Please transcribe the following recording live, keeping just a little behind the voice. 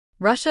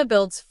Russia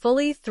builds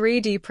fully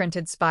 3D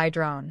printed spy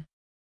drone.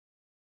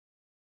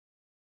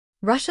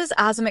 Russia's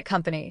Azimut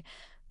company,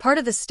 part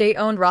of the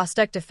state-owned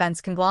Rostec defense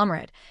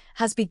conglomerate,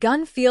 has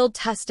begun field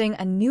testing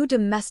a new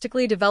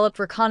domestically developed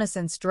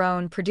reconnaissance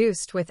drone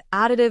produced with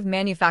additive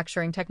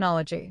manufacturing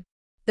technology.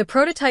 The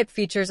prototype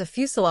features a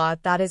fuselage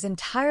that is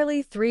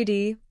entirely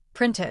 3D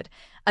printed,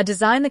 a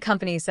design the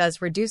company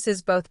says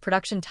reduces both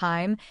production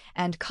time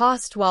and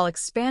cost while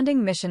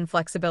expanding mission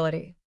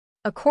flexibility.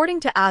 According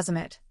to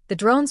Azimut, the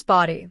drone's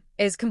body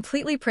is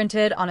completely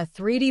printed on a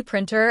 3D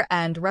printer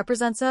and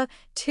represents a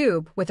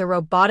tube with a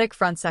robotic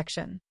front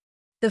section.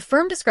 The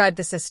firm described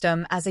the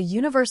system as a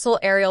universal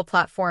aerial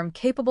platform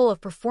capable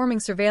of performing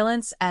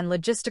surveillance and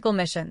logistical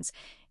missions,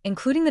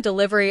 including the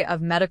delivery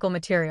of medical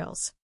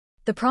materials.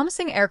 The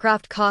promising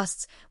aircraft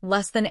costs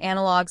less than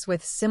analogs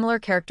with similar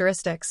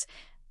characteristics,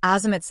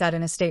 Azimut said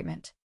in a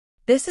statement.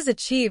 This is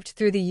achieved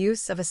through the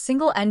use of a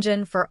single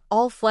engine for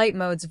all flight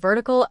modes,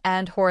 vertical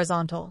and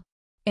horizontal.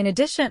 In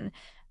addition,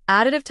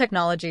 additive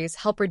technologies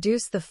help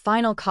reduce the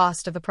final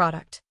cost of the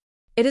product.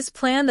 It is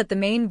planned that the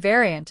main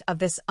variant of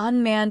this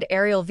unmanned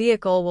aerial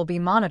vehicle will be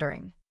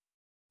monitoring.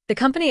 The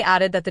company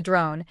added that the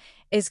drone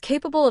is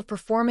capable of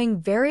performing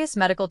various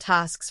medical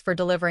tasks for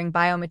delivering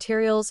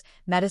biomaterials,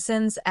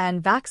 medicines,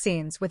 and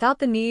vaccines without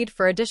the need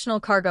for additional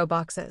cargo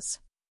boxes.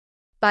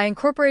 By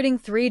incorporating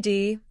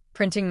 3D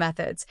printing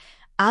methods,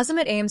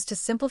 Azimut aims to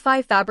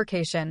simplify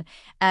fabrication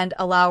and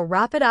allow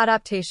rapid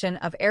adaptation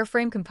of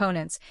airframe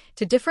components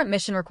to different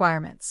mission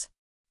requirements.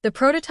 The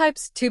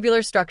prototype's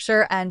tubular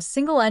structure and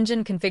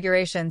single-engine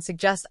configuration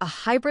suggest a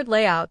hybrid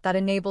layout that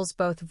enables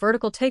both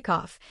vertical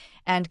takeoff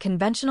and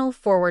conventional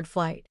forward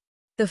flight.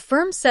 The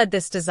firm said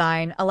this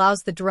design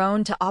allows the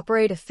drone to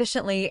operate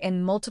efficiently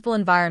in multiple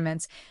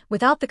environments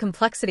without the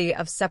complexity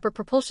of separate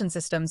propulsion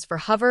systems for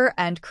hover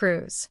and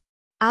cruise.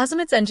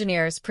 Azimut's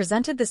engineers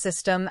presented the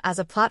system as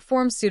a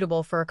platform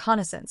suitable for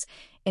reconnaissance,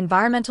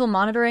 environmental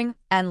monitoring,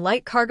 and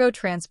light cargo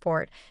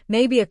transport,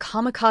 maybe a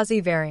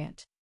kamikaze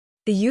variant.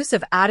 The use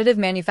of additive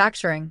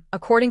manufacturing,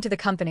 according to the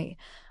company,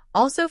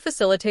 also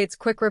facilitates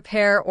quick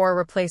repair or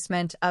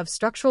replacement of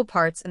structural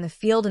parts in the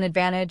field, an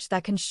advantage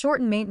that can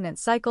shorten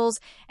maintenance cycles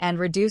and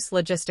reduce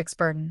logistics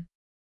burden.